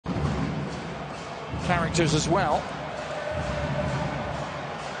characters as well.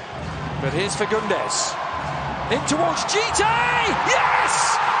 But here's Fagundes. In towards Djitté!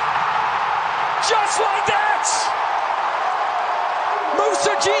 Yes! Just like that!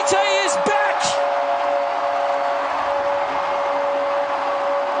 Moussa Djitté is back!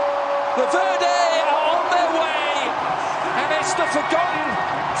 The Verde are on their way, and it's the forgotten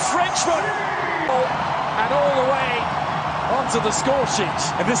Frenchman, and all the way onto the score sheet.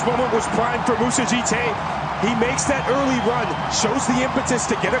 And this moment was primed for Moussa Djitté. He makes that early run, shows the impetus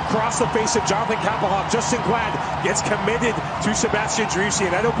to get across the face of Jonathan Kapelhoff. Justin Glad gets committed to Sebastian Driussi,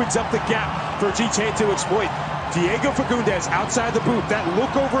 and that opens up the gap for Djitté to exploit. Diego Fagundes outside the boot, that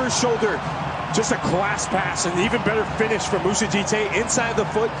look over his shoulder, just a class pass, and even better finish from Moussa Djitté inside the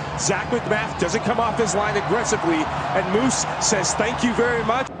foot. Zach McMath doesn't come off his line aggressively, and Moose says thank you very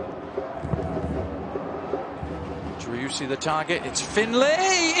much. Driussi the target, it's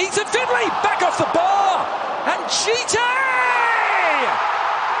Finlay, Ethan Finlay, back off the bar, and Djitté!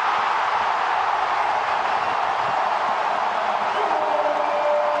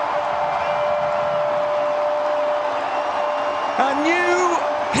 A new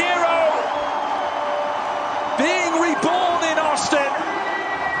hero being reborn in Austin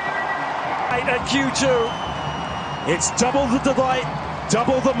at Q2. It's double the delight,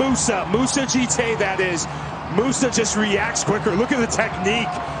 double the Moussa Djitté, that is. Moussa just reacts quicker. Look at the technique.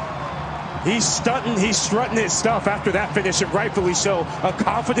 He's stunting, he's strutting his stuff after that finish, and rightfully so. A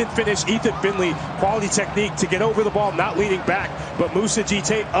confident finish, Ethan Finlay, quality technique to get over the ball, not leaning back. But Moussa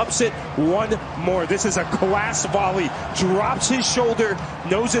Djitté ups it one more. This is a class volley. Drops his shoulder,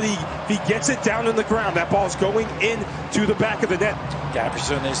 knows that he gets it down on the ground. That ball's going into the back of the net.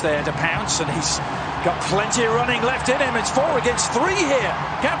 Gabrielson is there to pounce, and he's got plenty of running left in him. It's 4 against 3 here.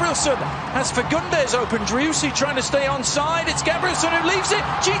 Gabrielson has Fagundes open. Driussi trying to stay onside. It's Gabrielson who leaves it.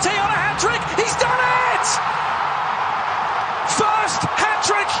 Djitté on a hat-trick. He's done it! First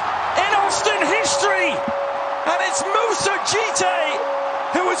hat-trick in Austin history. And it's Moussa Djitté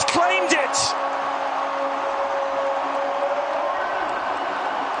who has claimed it.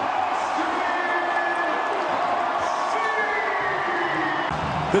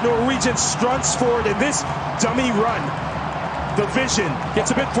 The Norwegian strunts forward in this dummy run. The vision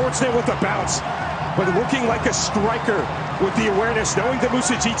gets a bit fortunate with the bounce, but looking like a striker with the awareness, knowing that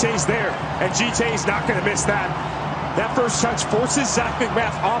Moussa Djitté's there, and Djitté's not going to miss that. That first touch forces Zach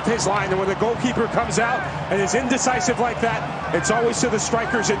McMath off his line, and when the goalkeeper comes out and is indecisive like that, it's always to the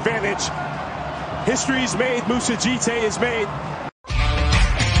striker's advantage. History is made, Moussa Djitté is made.